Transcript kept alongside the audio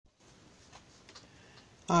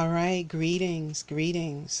All right, greetings,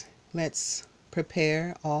 greetings. Let's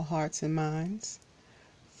prepare all hearts and minds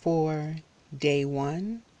for day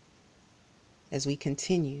one as we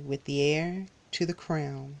continue with the Heir to the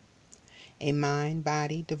Crown, a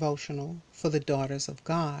mind-body devotional for the Daughters of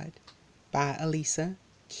God by Alisa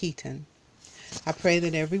Keeton. I pray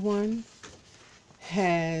that everyone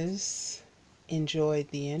has enjoyed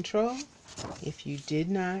the intro. If you did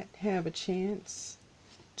not have a chance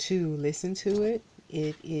to listen to it,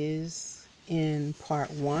 it is in part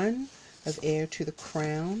one of Heir to the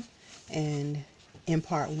Crown, and in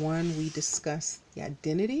part one we discuss the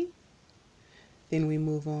identity. Then we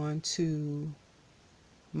move on to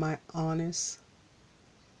my honest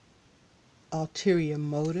ulterior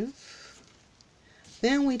motive.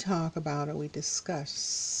 Then we talk about, or we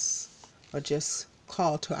discuss, or just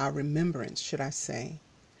call to our remembrance, should I say,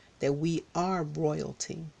 that we are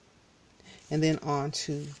royalty. And then on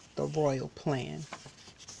to the royal plan.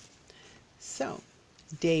 So,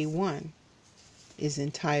 day one is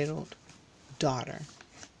entitled Daughter.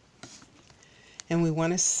 And we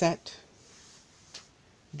want to set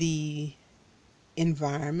the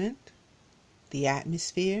environment, the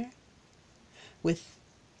atmosphere,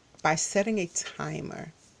 by setting a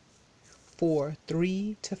timer for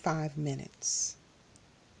 3 to 5 minutes.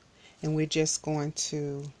 And we're just going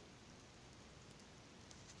to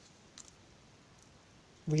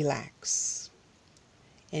relax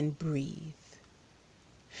and breathe.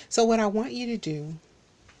 So what I want you to do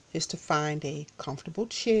is to find a comfortable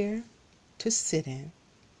chair to sit in.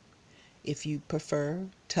 If you prefer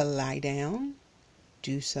to lie down,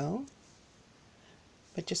 do so.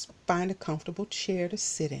 But just find a comfortable chair to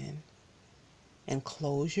sit in and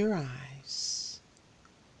close your eyes.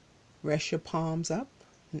 Rest your palms up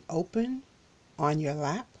and open on your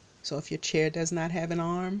lap. So if your chair does not have an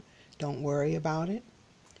arm, don't worry about it.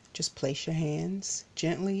 Just place your hands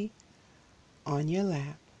gently on your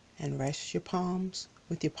lap and rest your palms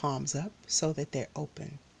with your palms up so that they're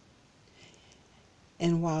open.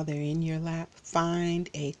 And while they're in your lap, find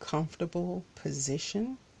a comfortable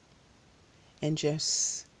position and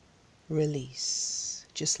just release.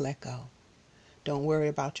 Just let go. Don't worry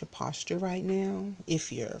about your posture right now.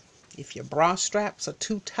 If your bra straps are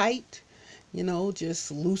too tight,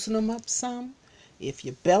 just loosen them up some. If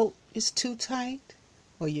your belt is too tight,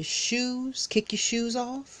 or your shoes, kick your shoes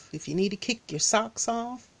off. If you need to kick your socks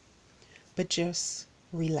off, but just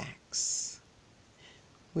relax.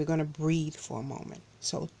 We're going to breathe for a moment.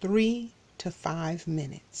 So 3 to 5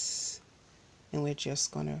 minutes, and we're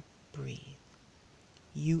just going to breathe.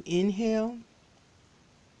 You inhale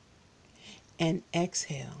and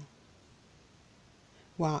exhale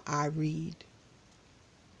while I read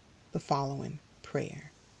the following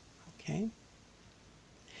prayer. Okay?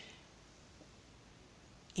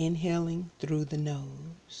 Inhaling through the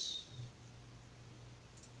nose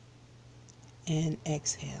and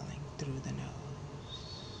exhaling through the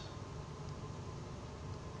nose.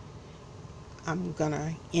 I'm going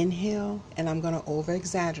to inhale and I'm going to over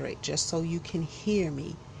exaggerate just so you can hear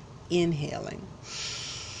me inhaling.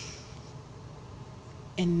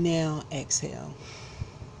 And now exhale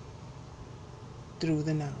through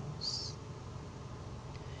the nose.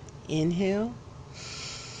 Inhale.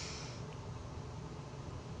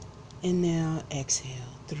 And now exhale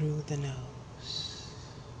through the nose.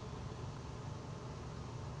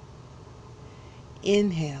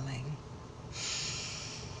 Inhaling.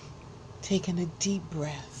 Taking a deep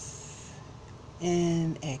breath.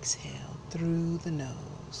 And exhale through the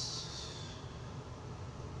nose.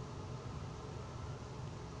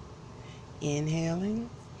 Inhaling.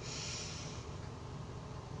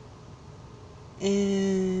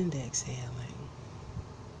 And exhaling.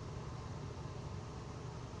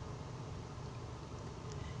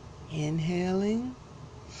 Inhaling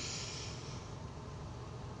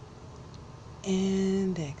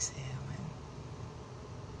and exhaling.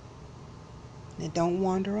 Now don't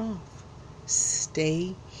wander off.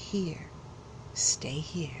 Stay here. Stay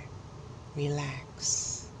here.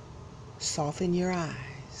 Relax. Soften your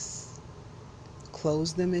eyes.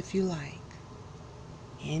 Close them if you like.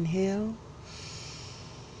 Inhale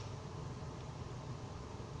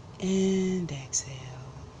and exhale.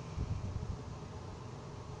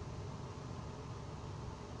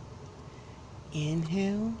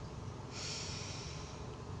 Inhale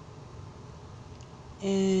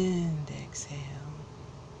and exhale.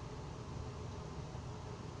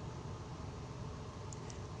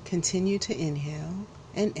 Continue to inhale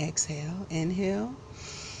and exhale. Inhale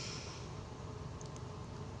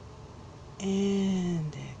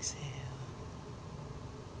and exhale.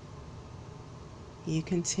 You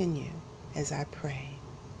continue as I pray.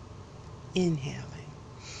 Inhaling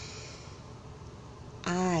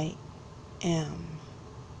I am.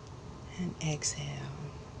 And exhale.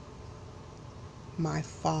 My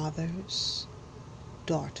Father's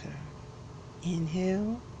daughter.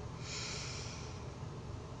 Inhale.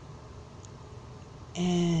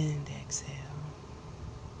 And exhale.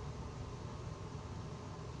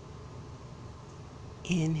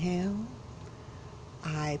 Inhale.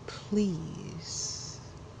 I please.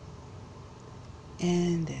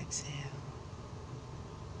 And exhale.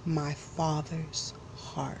 My Father's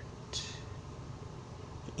heart.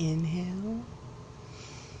 Inhale.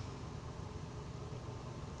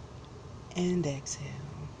 And exhale.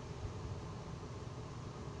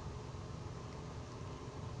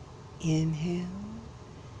 Inhale.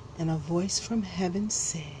 And a voice from heaven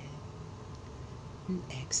said, and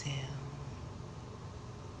exhale.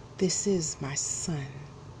 This is my Son,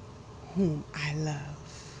 whom I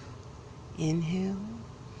love. Inhale.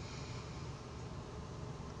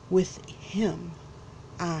 With him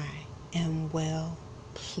I am well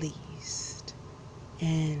pleased.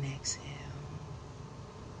 And exhale.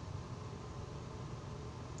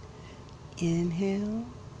 Inhale.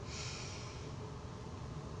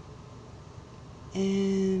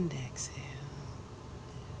 And exhale.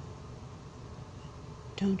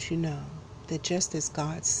 Don't you know that just as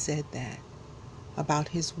God said that about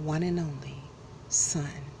his one and only Son,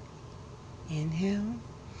 inhale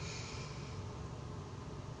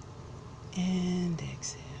and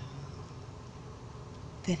exhale,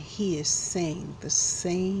 that he is saying the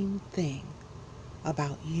same thing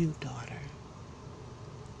about you, daughter,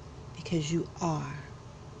 because you are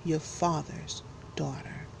your Father's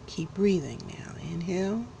daughter. Keep breathing now.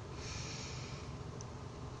 Inhale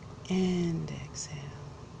and exhale.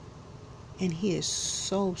 And he is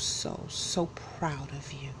so proud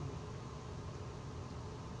of you.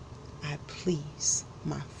 I please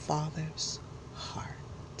my Father's heart.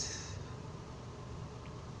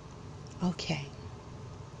 Okay.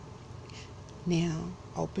 Now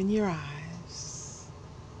open your eyes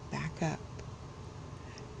back up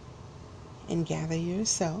and gather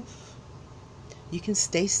yourself. You can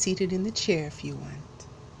stay seated in the chair if you want,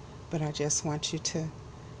 but I just want you to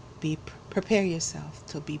prepare yourself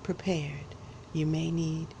to be prepared. You may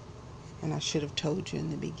need, and I should have told you in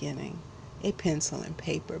the beginning, a pencil and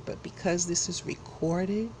paper, but because this is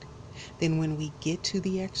recorded, then when we get to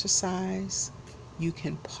the exercise, you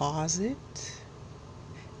can pause it,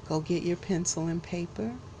 go get your pencil and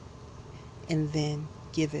paper, and then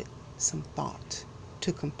give it some thought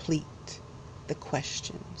to complete the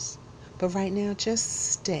questions. But right now,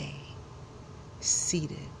 just stay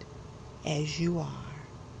seated as you are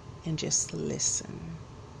and just listen.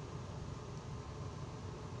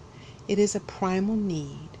 It is a primal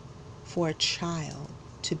need for a child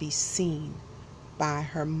to be seen by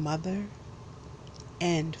her mother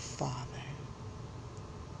and father.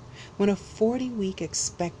 When a 40-week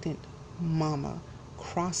expectant mama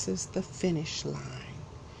crosses the finish line,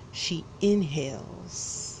 she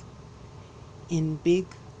inhales in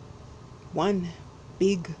one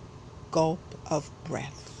big gulp of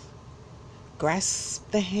breath, grasps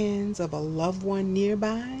the hands of a loved one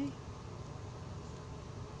nearby,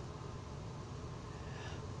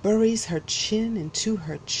 buries her chin into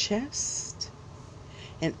her chest,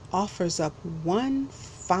 and offers up one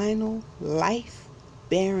final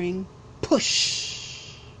life-bearing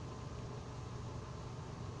push.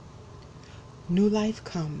 New life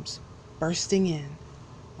comes bursting in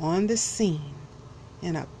on the scene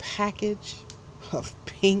in a package of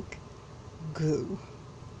pink goo.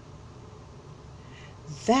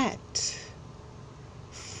 That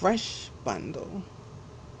fresh bundle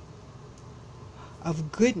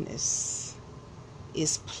of goodness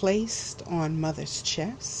is placed on mother's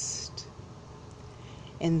chest,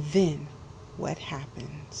 and then what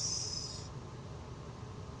happens?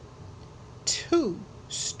 Two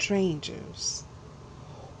strangers,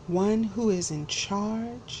 one who is in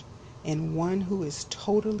charge and one who is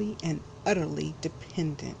totally and utterly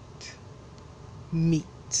dependent,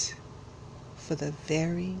 meet for the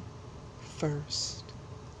very first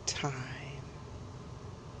time.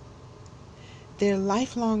 Their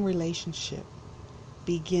lifelong relationship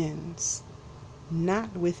begins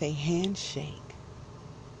not with a handshake,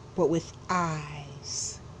 but with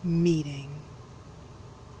eyes meeting.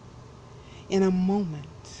 In a moment,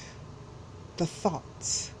 the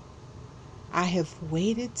thoughts, I have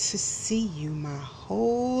waited to see you my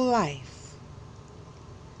whole life,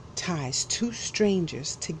 ties two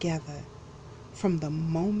strangers together from the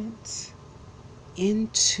moment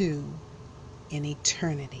into an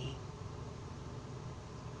eternity.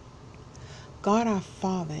 God our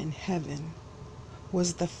Father in heaven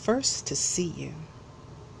was the first to see you.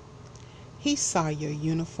 He saw your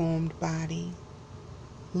uniformed body,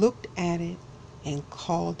 looked at it, and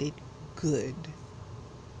called it good.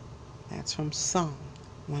 That's from Psalm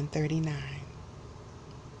 139.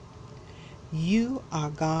 You are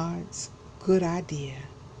God's good idea,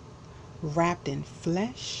 wrapped in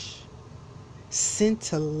flesh, sent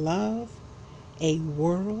to love a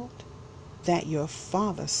world that your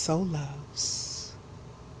Father so loves.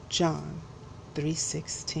 John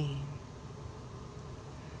 3:16.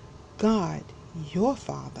 God, your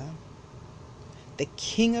Father, the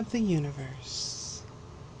King of the universe,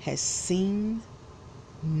 has seen,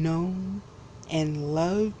 known, and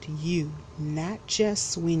loved you not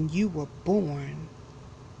just when you were born,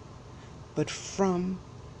 but from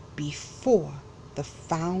before the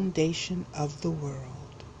foundation of the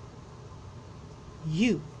world.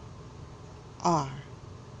 You are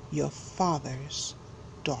your Father's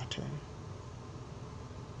daughter.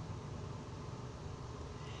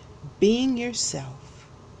 Being yourself,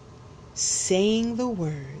 saying the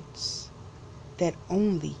words that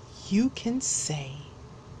only you can say,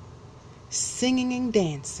 singing and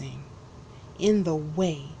dancing in the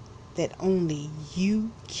way that only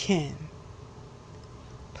you can,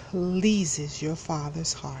 pleases your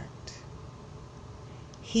Father's heart.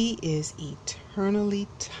 He is eternally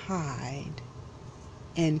tied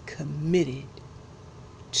and committed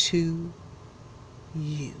to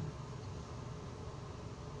you.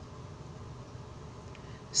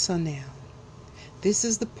 So now, this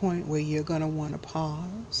is the point where you're going to want to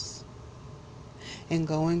pause and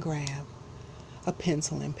go and grab a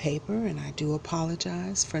pencil and paper, and I do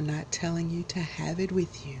apologize for not telling you to have it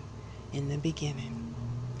with you in the beginning.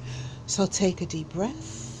 So take a deep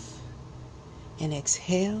breath and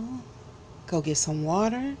exhale. Go get some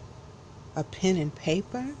water, a pen and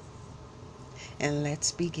paper, and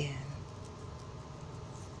let's begin.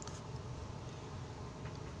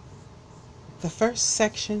 The first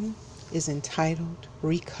section is entitled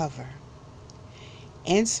Recover.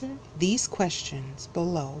 Answer these questions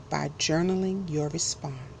below by journaling your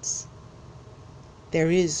response.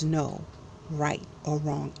 There is no right or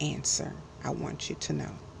wrong answer, I want you to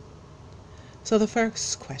know. So the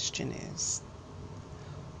first question is,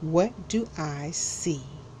 what do I see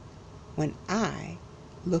when I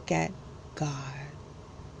look at God?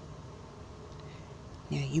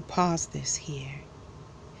 Now you pause this here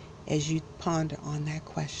as you ponder on that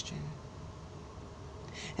question.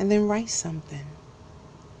 And then write something.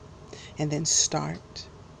 And then start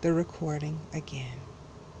the recording again.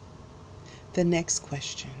 The next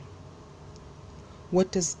question.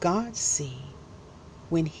 What does God see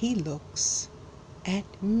when He looks at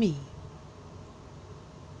me?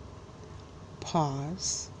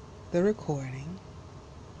 Pause the recording.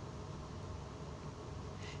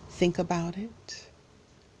 Think about it.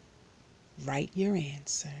 Write your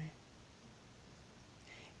answer.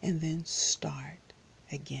 And then start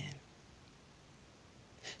again.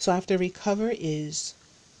 So after recover is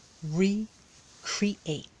recreate.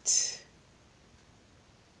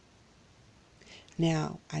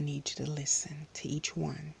 Now I need you to listen to each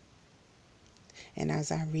one. And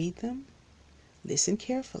as I read them, listen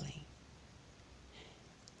carefully.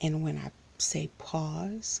 And when I say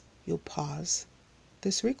pause, you'll pause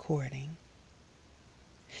this recording.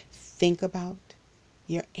 Think about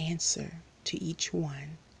your answer to each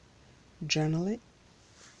one. Journal it.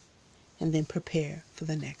 And then prepare for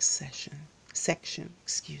the next section.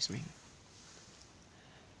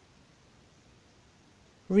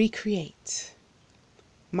 Recreate.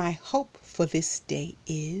 My hope for this day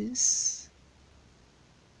is...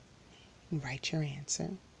 Write your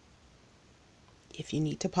answer. If you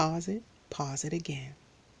need to pause it again.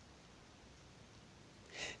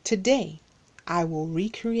 Today, I will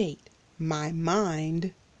recreate my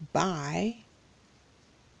mind by...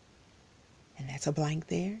 And that's a blank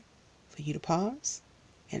there for you to pause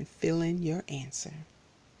and fill in your answer.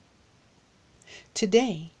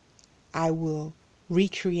 Today, I will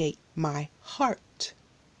recreate my heart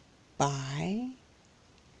by...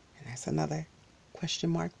 And that's another question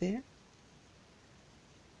mark there.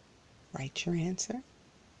 Write your answer.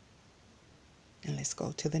 And let's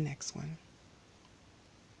go to the next one.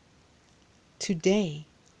 Today,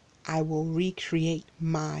 I will recreate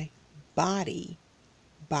my body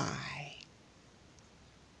by...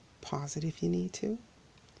 Pause it if you need to.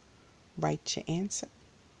 Write your answer.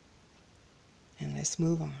 And let's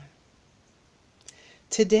move on.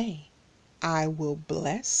 Today, I will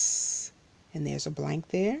bless, and there's a blank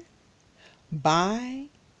there, by,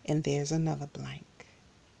 and there's another blank.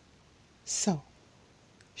 So,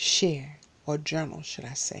 share, or journal, should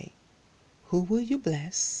I say. Who will you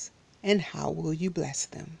bless, and how will you bless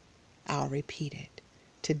them? I'll repeat it.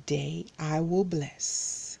 Today I will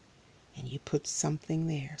bless. And you put something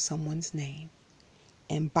there, someone's name.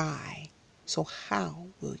 And by. So how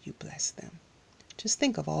will you bless them? Just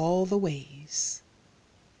think of all the ways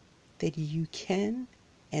that you can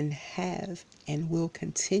and have and will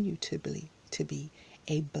continue to be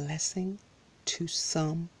a blessing to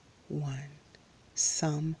someone,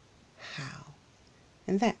 somehow.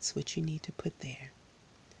 And that's what you need to put there.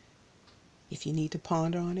 If you need to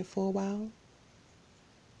ponder on it for a while,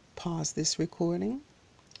 pause this recording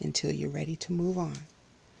until you're ready to move on.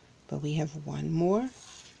 But we have one more,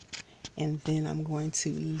 and then I'm going to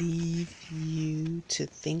leave you to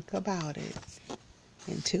think about it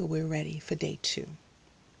until we're ready for day 2.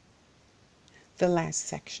 The last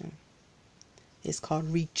section is called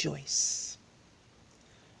Rejoice.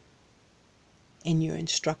 And your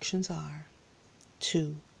instructions are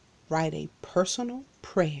to write a personal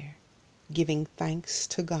prayer giving thanks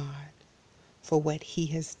to God for what He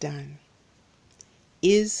has done,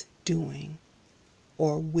 is doing,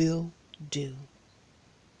 or will do.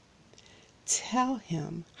 Tell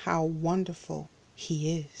Him how wonderful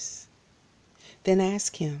He is. Then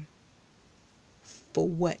ask Him for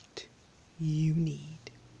what you need.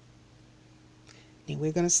 And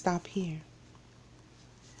we're going to stop here.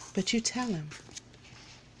 But you tell Him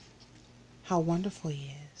how wonderful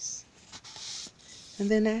He is. And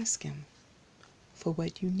then ask Him for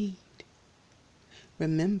what you need.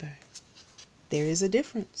 Remember, there is a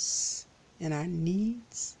difference in our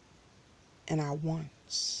needs and our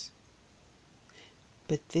wants.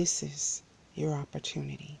 But this is your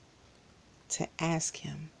opportunity to ask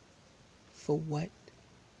Him for what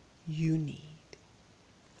you need.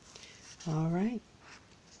 All right.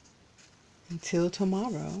 Until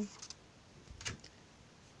tomorrow,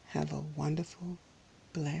 have a wonderful,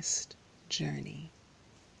 blessed journey.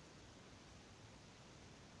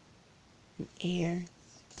 An heir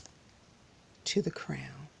to the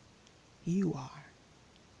crown. You are.